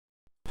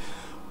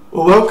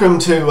Well, welcome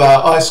to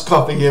Iced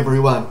Coffee,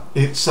 everyone.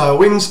 It's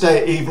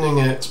Wednesday evening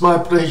and it's my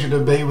pleasure to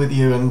be with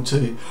you and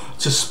to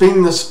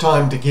spend this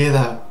time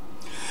together.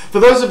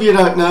 For those of you who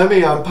don't know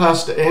me, I'm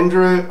Pastor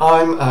Andrew.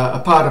 I'm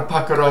a part of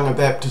Pakuranga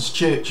Baptist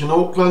Church in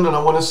Auckland, and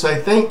I want to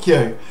say thank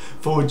you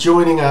for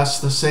joining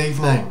us this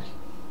evening.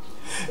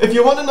 If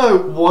you want to know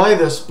why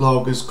this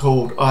blog is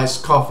called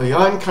Iced Coffee,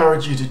 I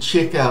encourage you to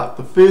check out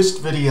the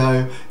first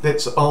video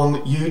that's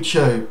on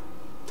YouTube.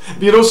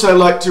 If you'd also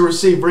like to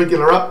receive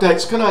regular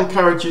updates, can I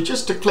encourage you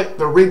just to click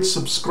the red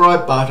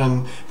subscribe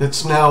button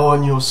that's now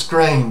on your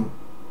screen.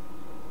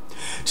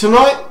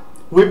 Tonight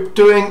we're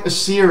doing a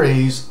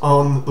series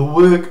on the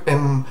work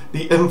and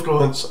the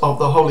influence of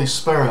the Holy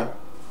Spirit.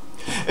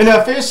 In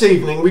our first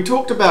evening we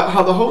talked about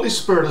how the Holy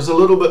Spirit is a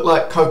little bit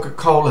like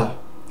Coca-Cola.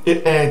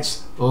 It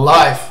adds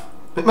life.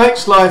 It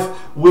makes life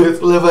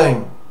worth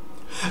living.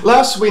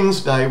 Last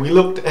Wednesday we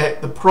looked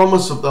at the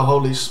promise of the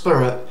Holy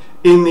Spirit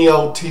in the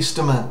Old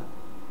Testament.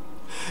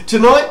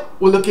 Tonight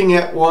we're looking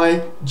at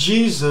why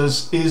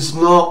Jesus is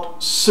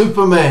not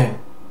Superman.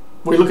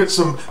 We look at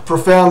some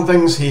profound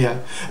things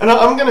here, and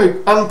I'm going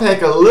to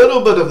unpack a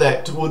little bit of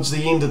that towards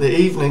the end of the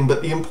evening,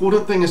 but the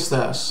important thing is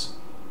this: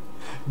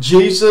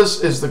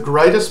 Jesus is the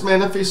greatest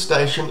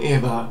manifestation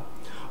ever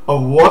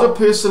of what a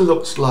person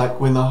looks like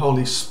when the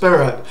Holy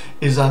Spirit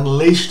is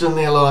unleashed in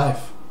their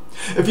life.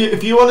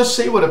 If you want to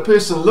see what a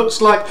person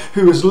looks like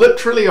who is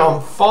literally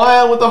on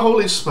fire with the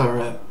Holy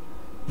Spirit,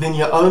 then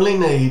you only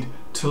need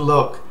to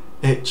look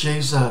at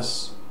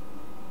Jesus.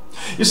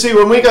 You see,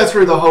 when we go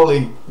through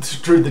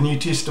the New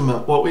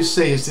Testament, what we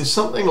see is there's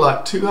something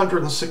like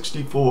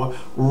 264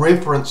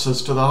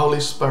 references to the Holy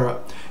Spirit,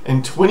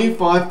 and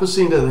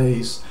 25% of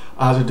these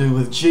are to do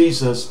with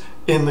Jesus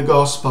in the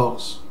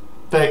Gospels.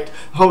 In fact,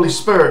 the Holy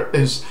Spirit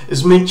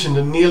is mentioned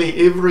in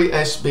nearly every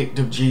aspect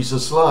of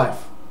Jesus'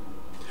 life.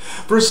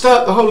 For a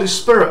start, the Holy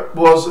Spirit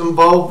was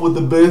involved with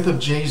the birth of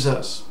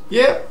Jesus.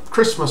 Yeah,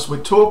 Christmas,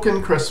 we're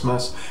talking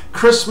Christmas.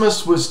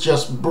 Christmas was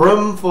just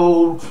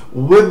brimful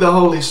with the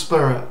Holy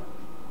Spirit.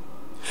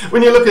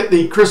 When you look at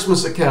the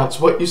Christmas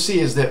accounts, what you see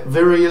is that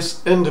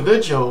various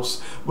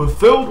individuals were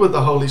filled with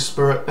the Holy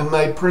Spirit and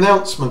made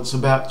pronouncements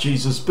about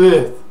Jesus'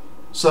 birth.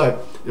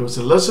 So there was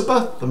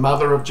Elizabeth, the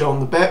mother of John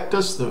the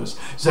Baptist. There was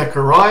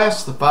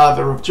Zacharias, the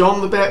father of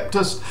John the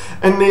Baptist.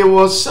 And there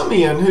was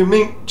Simeon, who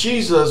met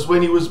Jesus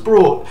when he was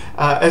brought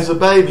as a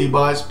baby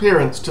by his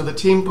parents to the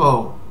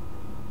temple.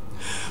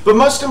 But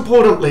most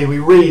importantly, we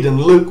read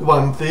in Luke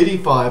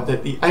 1:35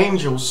 that the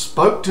angel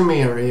spoke to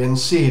Mary and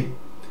said,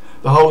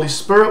 "The Holy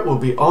Spirit will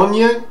be on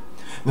you,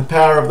 the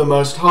power of the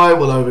Most High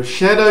will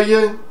overshadow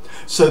you,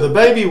 so the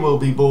baby will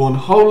be born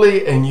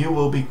holy, and he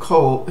will be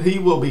called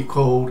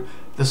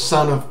the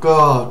Son of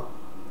God."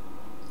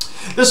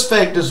 This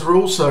fact is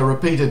also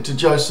repeated to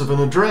Joseph in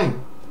a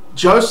dream.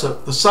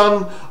 "Joseph, the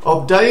son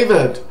of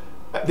David,"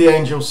 the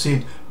angel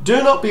said,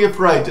 "do not be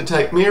afraid to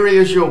take Mary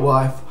as your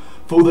wife,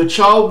 for the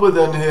child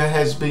within her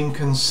has been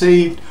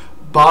conceived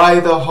by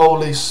the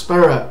Holy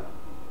Spirit."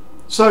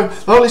 So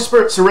the Holy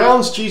Spirit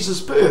surrounds Jesus'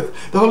 birth.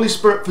 The Holy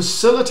Spirit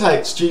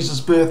facilitates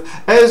Jesus' birth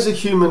as a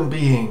human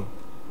being.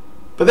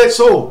 But that's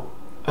all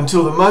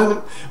until the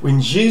moment when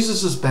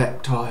Jesus is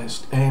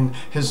baptized and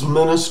his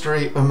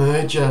ministry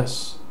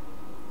emerges.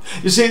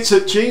 You see, it's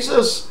at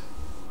Jesus'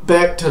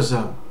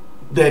 baptism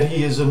that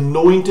he is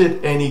anointed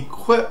and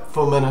equipped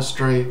for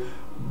ministry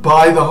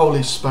by the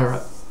Holy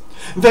Spirit.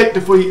 In fact,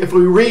 if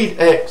we read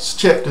Acts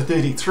chapter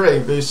 33,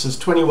 verses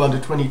 21 to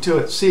 22,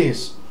 it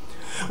says,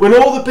 "When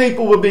all the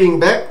people were being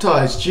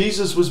baptized,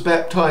 Jesus was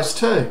baptized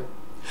too.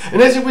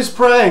 And as he was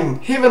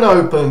praying, heaven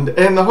opened,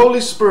 and the Holy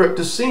Spirit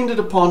descended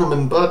upon him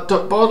in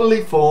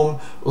bodily form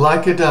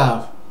like a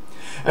dove.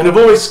 And a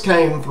voice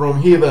came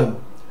from heaven,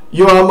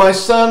 'You are my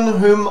Son,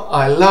 whom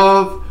I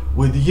love.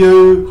 With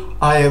you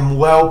I am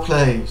well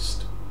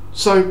pleased.'"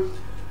 So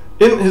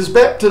in his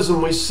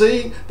baptism we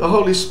see the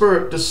Holy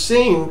Spirit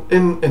descend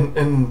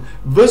in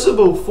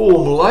visible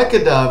form like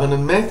a dove, and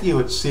in Matthew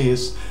it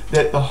says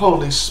that the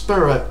Holy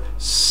Spirit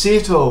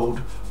settled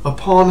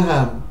upon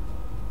him.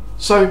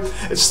 So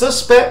it's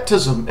this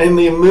baptism and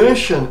the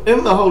immersion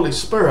in the Holy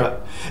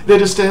Spirit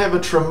that is to have a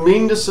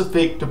tremendous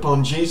effect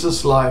upon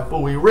Jesus' life.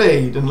 For we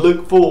read in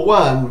Luke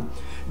 4:1,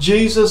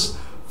 Jesus,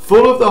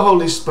 full of the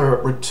Holy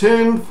Spirit,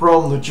 returned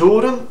from the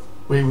Jordan,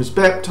 where he was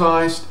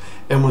baptized,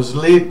 and was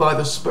led by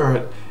the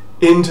Spirit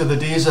into the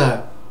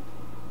desert.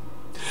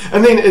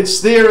 And then it's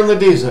there in the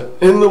desert,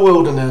 in the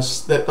wilderness,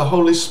 that the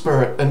Holy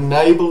Spirit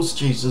enables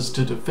Jesus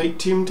to defeat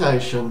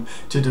temptation,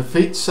 to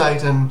defeat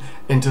Satan,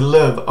 and to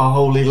live a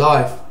holy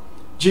life.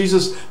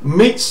 Jesus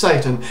meets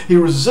Satan. He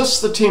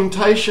resists the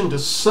temptation to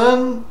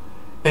sin,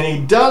 and he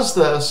does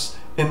this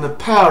in the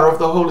power of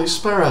the Holy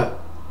Spirit.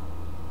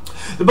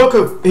 The book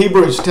of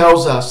Hebrews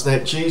tells us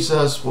that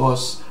Jesus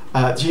was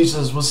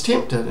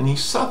tempted, and he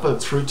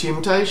suffered through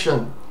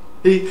temptation.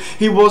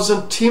 He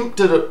wasn't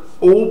tempted at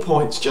all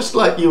points, just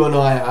like you and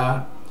I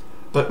are,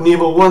 but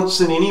never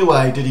once in any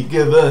way did he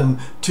give in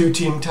to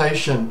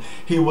temptation.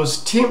 He was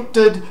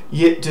tempted,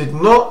 yet did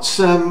not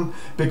sin,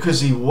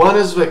 because he won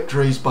his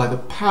victories by the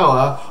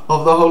power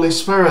of the Holy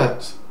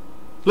Spirit.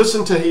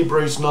 Listen to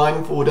Hebrews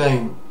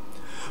 9:14.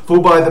 For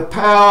by the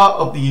power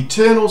of the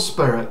eternal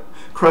Spirit,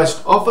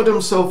 Christ offered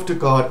himself to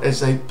God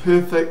as a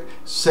perfect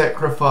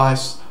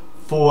sacrifice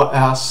for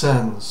our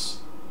sins.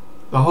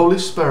 The Holy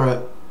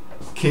Spirit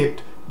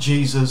kept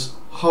Jesus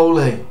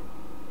holy.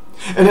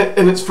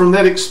 And it's from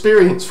that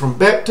experience, from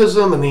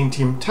baptism and then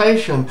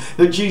temptation,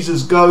 that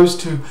Jesus goes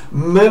to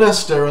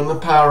minister in the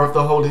power of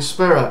the Holy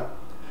Spirit.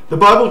 The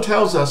Bible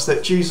tells us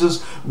that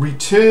Jesus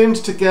returned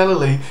to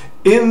Galilee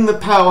in the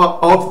power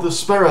of the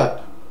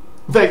Spirit.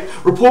 In fact,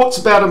 reports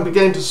about him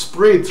began to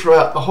spread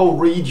throughout the whole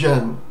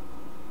region.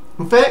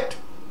 In fact,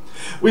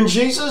 when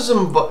Jesus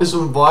is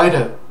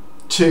invited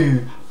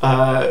to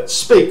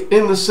speak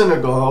in the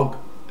synagogue,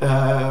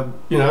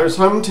 his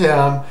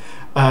hometown,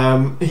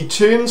 he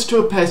turns to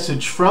a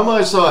passage from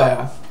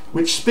Isaiah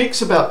which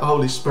speaks about the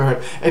Holy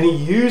Spirit, and he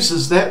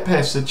uses that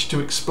passage to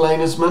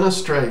explain his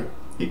ministry.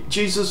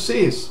 Jesus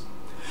says,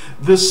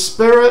 "The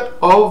Spirit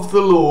of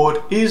the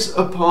Lord is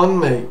upon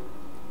me,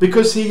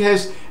 because he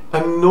has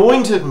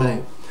anointed me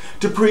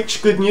to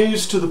preach good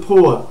news to the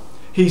poor.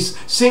 He's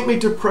sent me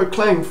to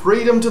proclaim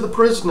freedom to the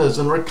prisoners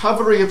and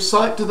recovery of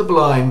sight to the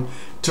blind,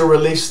 to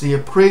release the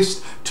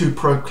oppressed, to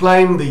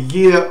proclaim the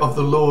year of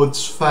the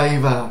Lord's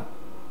favour."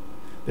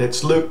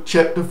 That's Luke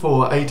chapter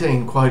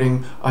 4:18,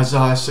 quoting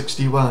Isaiah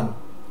 61.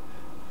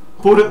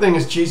 Important thing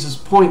is Jesus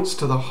points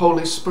to the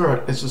Holy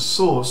Spirit as a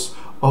source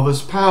of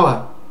his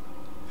power.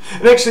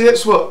 And actually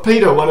that's what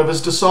Peter, one of his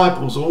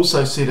disciples,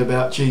 also said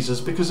about Jesus,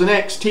 because in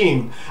Acts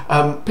 10,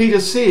 Peter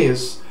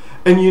says,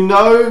 "And you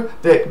know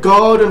that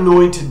God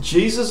anointed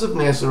Jesus of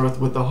Nazareth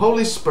with the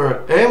Holy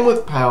Spirit and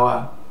with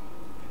power.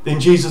 Then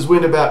Jesus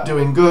went about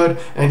doing good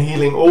and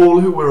healing all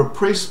who were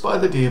oppressed by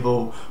the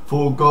devil,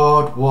 for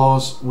God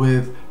was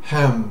with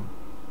him."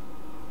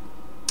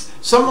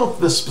 Some of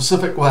the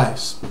specific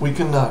ways we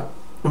can know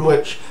in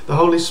which the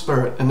Holy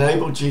Spirit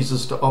enabled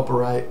Jesus to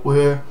operate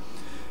were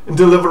in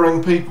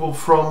delivering people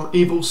from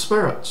evil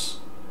spirits.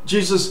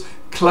 Jesus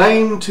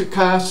claimed to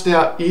cast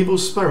out evil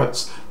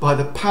spirits by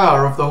the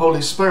power of the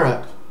Holy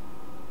Spirit.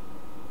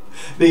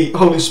 The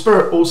Holy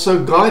Spirit also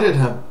guided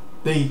him.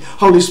 The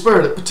Holy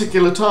Spirit at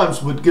particular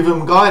times would give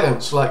him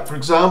guidance, like for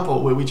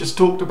example where we just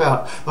talked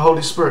about the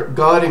Holy Spirit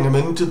guiding him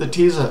into the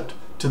desert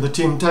to the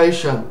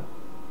temptation.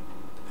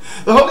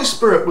 The Holy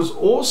Spirit was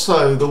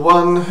also the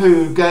one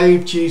who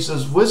gave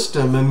Jesus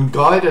wisdom and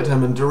guided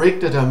him and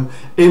directed him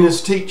in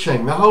his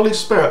teaching. The Holy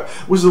Spirit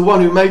was the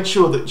one who made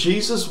sure that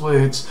Jesus'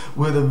 words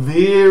were the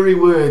very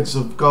words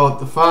of God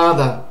the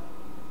Father.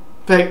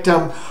 In fact,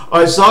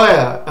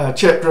 Isaiah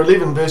chapter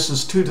 11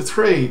 verses 2 to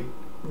 3,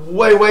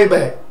 way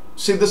back,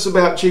 said this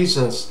about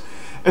Jesus: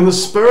 "And the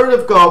Spirit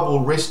of God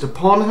will rest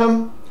upon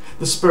him,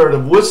 the Spirit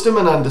of wisdom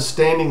and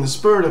understanding, the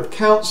Spirit of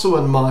counsel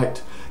and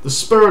might, the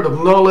Spirit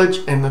of knowledge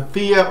and the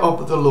fear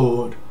of the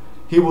Lord.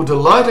 He will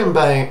delight in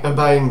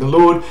obeying the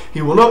Lord.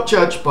 He will not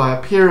judge by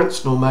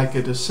appearance nor make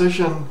a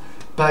decision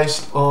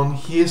based on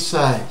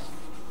hearsay."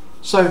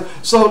 So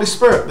it's the Holy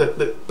Spirit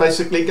that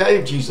basically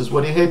gave Jesus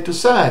what he had to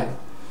say.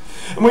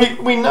 And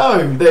we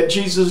know that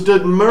Jesus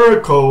did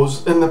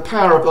miracles in the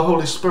power of the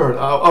Holy Spirit.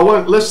 I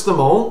won't list them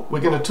all.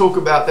 We're going to talk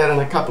about that in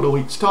a couple of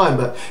weeks' time.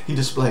 But he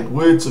displayed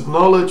words of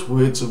knowledge,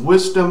 words of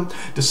wisdom,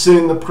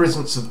 discerned the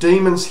presence of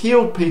demons,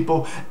 healed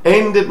people,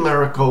 and did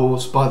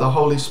miracles by the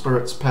Holy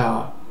Spirit's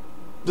power.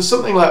 There's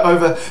something like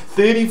over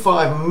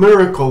 35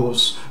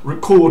 miracles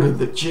recorded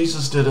that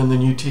Jesus did in the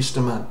New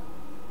Testament.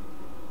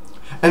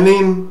 And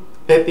then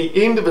at the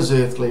end of his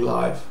earthly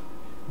life,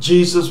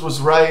 Jesus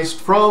was raised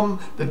from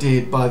the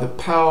dead by the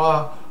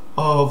power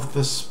of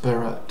the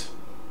Spirit.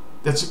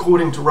 That's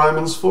according to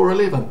Romans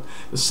 4:11.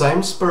 The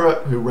same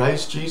Spirit who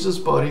raised Jesus'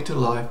 body to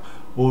life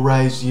will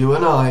raise you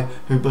and I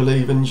who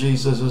believe in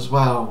Jesus as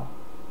well.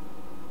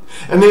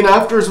 And then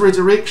after his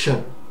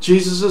resurrection,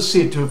 Jesus is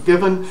said to have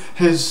given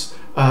his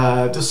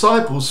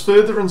disciples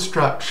further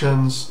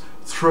instructions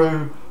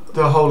through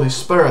the Holy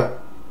Spirit.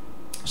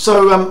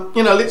 So,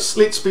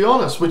 let's be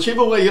honest,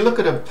 whichever way you look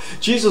at it,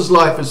 Jesus'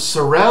 life is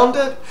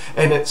surrounded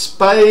and it's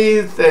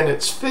bathed and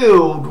it's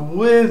filled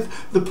with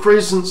the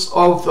presence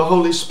of the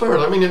Holy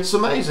Spirit. I mean, it's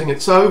amazing.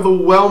 It's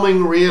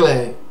overwhelming,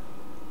 really.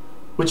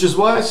 Which is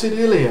why I said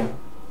earlier,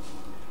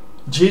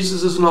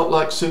 Jesus is not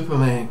like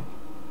Superman.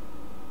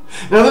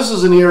 Now, this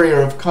is an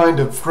area of kind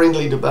of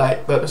friendly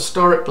debate, but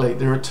historically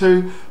there are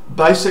two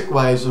basic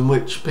ways in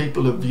which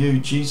people have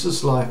viewed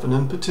Jesus' life, and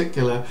in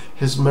particular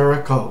his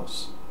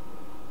miracles.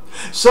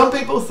 Some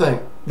people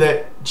think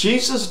that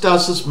Jesus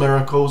does his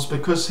miracles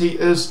because he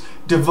is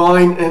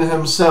divine in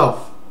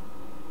himself.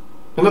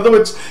 In other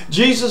words,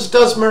 Jesus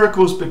does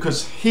miracles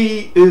because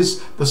he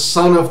is the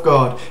Son of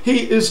God.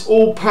 He is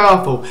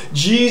all-powerful.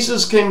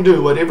 Jesus can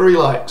do whatever he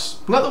likes.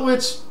 In other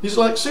words, he's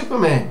like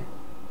Superman.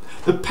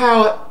 The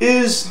power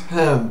is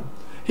him.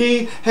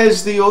 He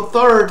has the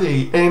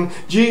authority, and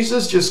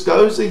Jesus just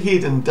goes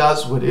ahead and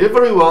does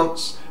whatever he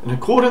wants in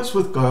accordance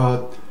with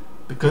God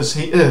because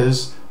he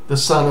is the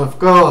Son of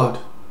God.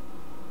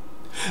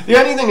 The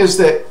only thing is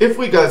that if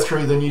we go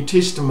through the New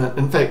Testament,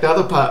 in fact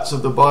other parts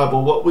of the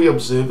Bible, what we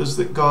observe is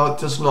that God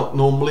does not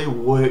normally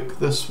work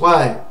this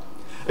way.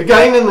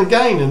 Again and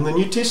again in the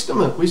New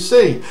Testament we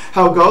see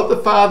how God the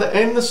Father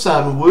and the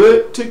Son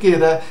work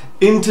together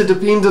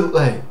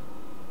interdependently.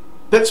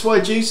 That's why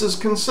Jesus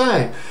can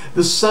say,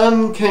 the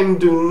Son can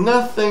do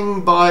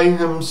nothing by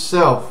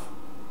himself.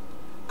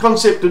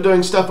 Concept of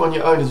doing stuff on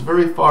your own is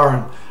very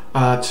foreign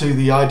to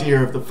the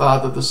idea of the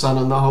Father, the Son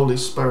and the Holy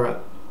Spirit.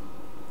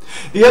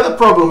 The other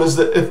problem is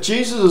that if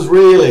Jesus is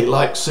really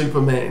like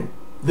Superman,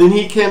 then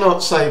he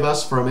cannot save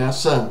us from our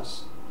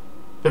sins.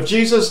 If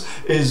Jesus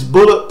is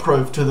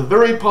bulletproof to the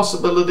very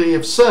possibility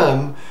of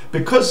sin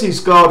because he's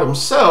God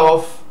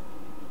himself,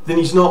 then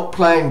he's not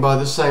playing by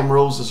the same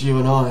rules as you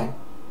and I.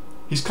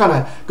 He's kind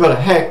of got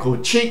a hack or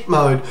cheat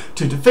mode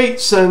to defeat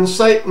sin,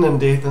 Satan and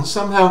death, and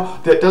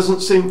somehow that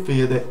doesn't seem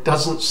fair, that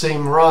doesn't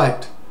seem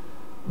right.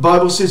 The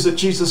Bible says that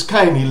Jesus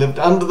came, he lived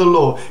under the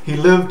law, he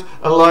lived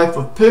a life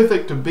of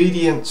perfect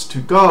obedience to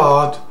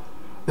God,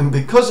 and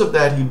because of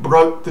that he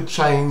broke the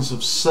chains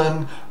of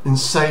sin and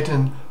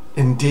Satan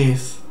and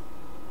death.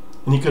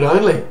 And he could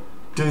only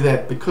do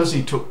that because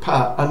he took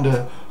part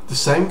under the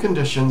same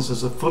conditions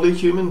as a fully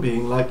human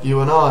being like you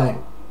and I.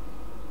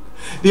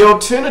 The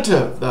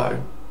alternative,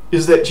 though,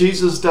 is that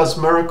Jesus does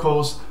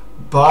miracles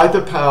by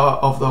the power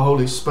of the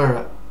Holy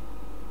Spirit.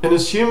 In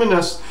his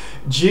humanness,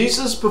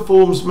 Jesus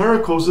performs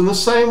miracles in the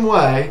same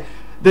way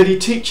that he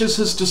teaches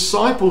his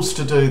disciples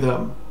to do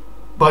them,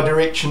 by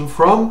direction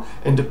from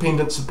and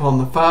dependence upon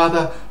the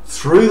Father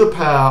through the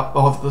power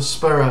of the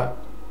Spirit.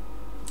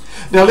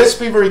 Now let's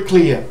be very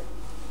clear.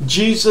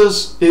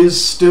 Jesus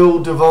is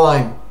still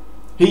divine.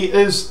 He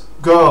is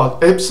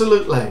God,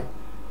 absolutely.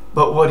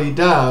 But what he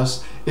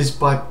does is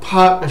by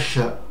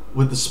partnership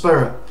with the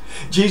Spirit.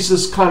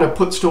 Jesus kind of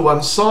puts to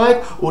one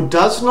side or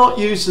does not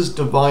use his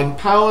divine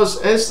powers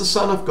as the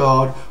Son of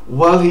God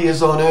while he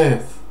is on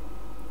earth.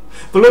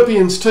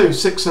 Philippians 2,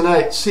 6 and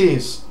 8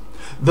 says,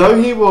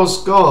 though he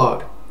was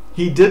God,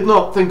 he did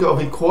not think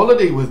of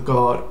equality with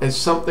God as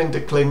something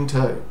to cling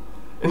to.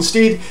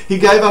 Instead, he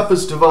gave up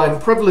his divine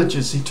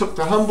privileges. He took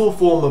the humble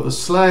form of a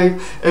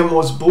slave and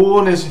was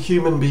born as a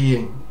human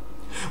being.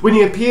 When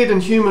he appeared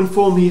in human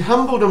form, he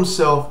humbled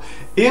himself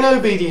in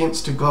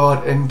obedience to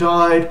God and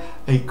died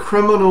a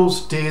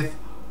criminal's death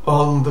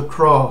on the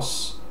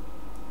cross.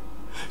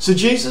 So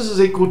Jesus is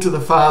equal to the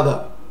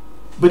Father,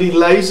 but he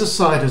lays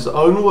aside his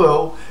own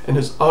will and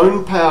his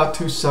own power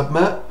to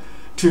submit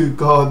to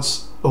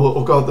God's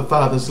or God the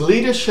Father's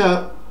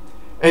leadership,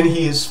 and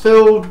he is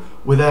filled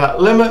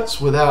without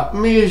limits, without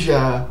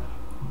measure,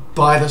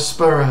 by the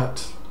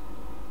Spirit.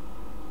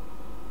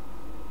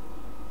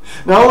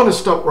 Now I want to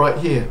stop right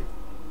here,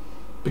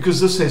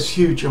 because this has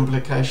huge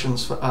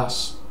implications for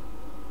us.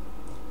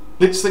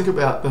 Let's think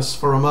about this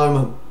for a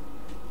moment.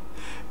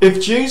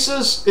 If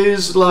Jesus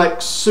is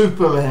like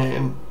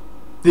Superman,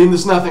 then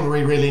there's nothing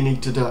we really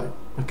need to do,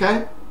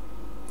 okay?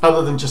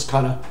 Other than just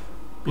kind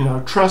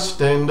of,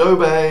 trust and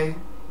obey.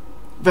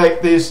 In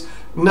fact, there's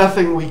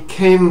nothing we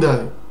can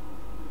do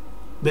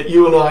that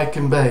you and I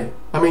can be.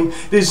 I mean,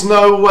 there's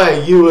no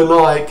way you and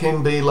I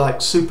can be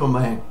like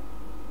Superman.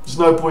 There's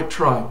no point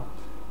trying.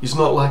 He's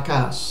not like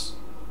us.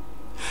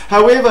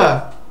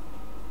 However,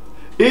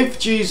 if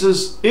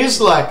Jesus is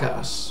like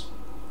us,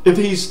 if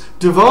he's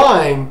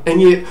divine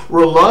and yet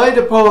relied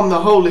upon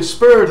the Holy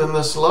Spirit in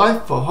this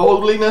life for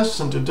holiness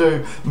and to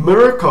do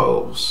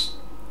miracles,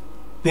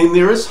 then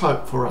there is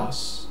hope for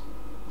us.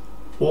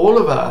 All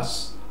of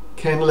us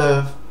can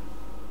live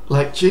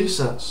like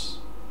Jesus.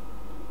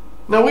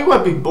 Now, we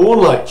won't be born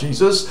like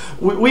Jesus.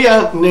 We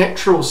aren't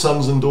natural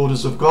sons and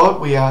daughters of God.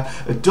 We are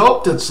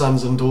adopted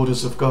sons and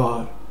daughters of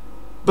God.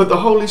 But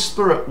the Holy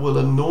Spirit will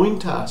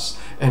anoint us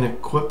and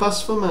equip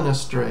us for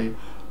ministry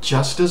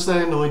just as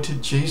they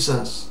anointed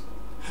Jesus.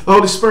 The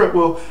Holy Spirit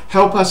will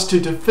help us to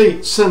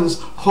defeat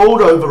sin's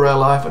hold over our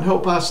life and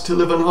help us to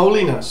live in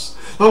holiness.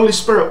 The Holy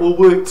Spirit will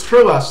work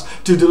through us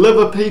to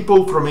deliver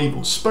people from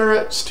evil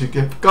spirits, to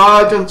give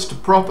guidance, to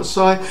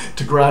prophesy,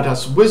 to grant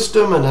us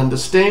wisdom and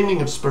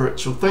understanding of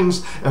spiritual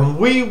things, and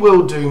we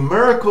will do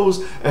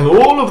miracles and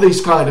all of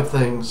these kind of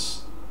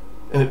things.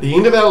 And at the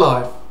end of our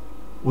life,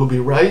 we'll be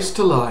raised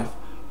to life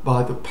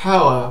by the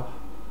power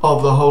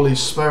of the Holy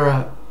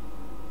Spirit.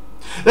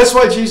 That's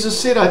why Jesus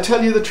said, I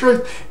tell you the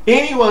truth,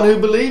 anyone who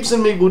believes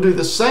in me will do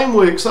the same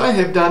works I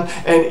have done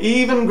and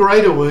even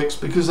greater works,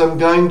 because I'm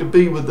going to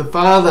be with the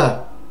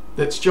Father.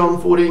 That's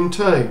John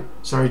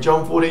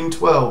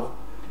 14:12.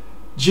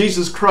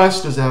 Jesus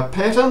Christ is our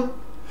pattern,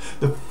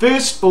 the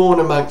firstborn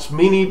amongst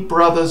many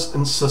brothers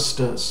and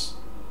sisters.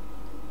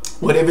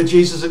 Whatever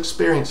Jesus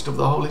experienced of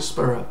the Holy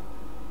Spirit,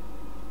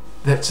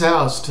 that's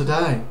ours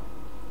today.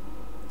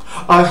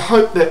 I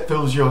hope that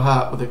fills your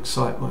heart with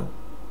excitement.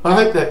 I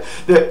hope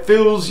that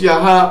fills your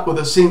heart with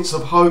a sense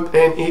of hope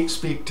and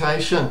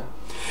expectation.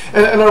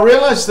 And I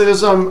realize that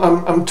as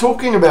I'm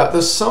talking about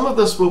this, some of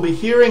you will be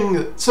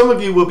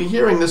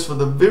hearing this for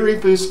the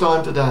very first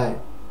time today.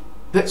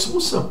 That's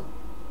awesome.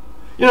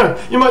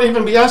 You might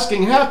even be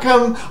asking, how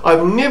come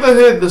I've never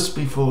heard this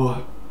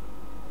before?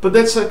 But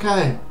that's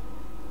okay.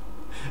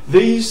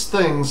 These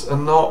things are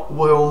not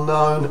well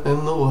known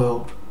in the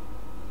world.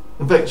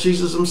 In fact,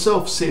 Jesus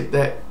himself said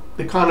that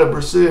they're kind of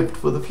reserved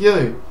for the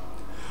few.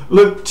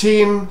 Luke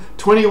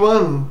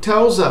 10:21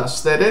 tells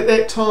us that at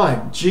that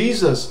time,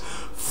 Jesus,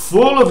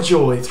 full of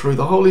joy through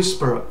the Holy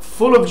Spirit,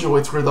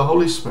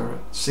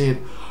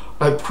 said,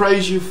 I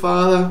praise you,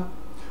 Father,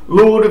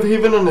 Lord of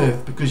heaven and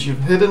earth, because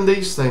you've hidden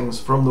these things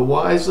from the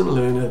wise and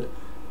learned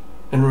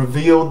and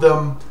revealed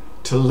them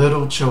to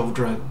little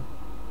children.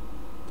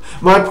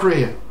 My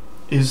prayer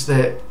is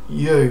that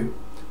you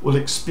will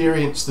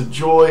experience the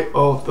joy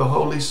of the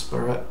Holy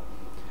Spirit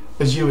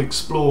as you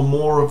explore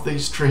more of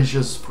these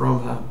treasures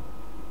from Him.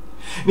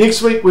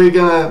 Next week we're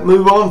going to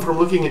move on from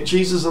looking at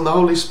Jesus and the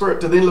Holy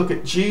Spirit to then look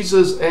at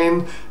Jesus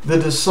and the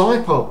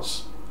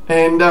disciples.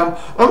 And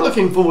I'm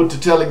looking forward to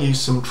telling you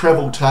some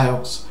travel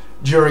tales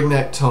during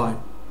that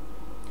time.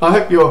 I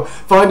hope you're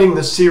finding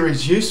this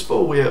series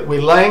useful.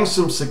 We're laying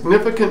some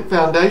significant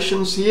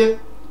foundations here.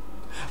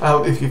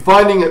 If you're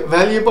finding it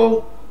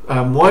valuable,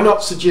 why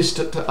not suggest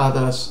it to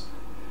others?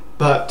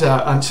 But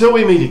until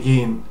we meet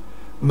again,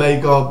 may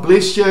God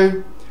bless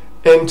you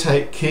and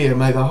take care.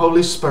 May the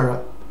Holy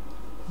Spirit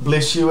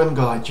bless you and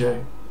guide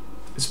you.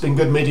 It's been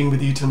good meeting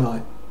with you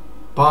tonight.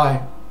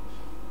 Bye.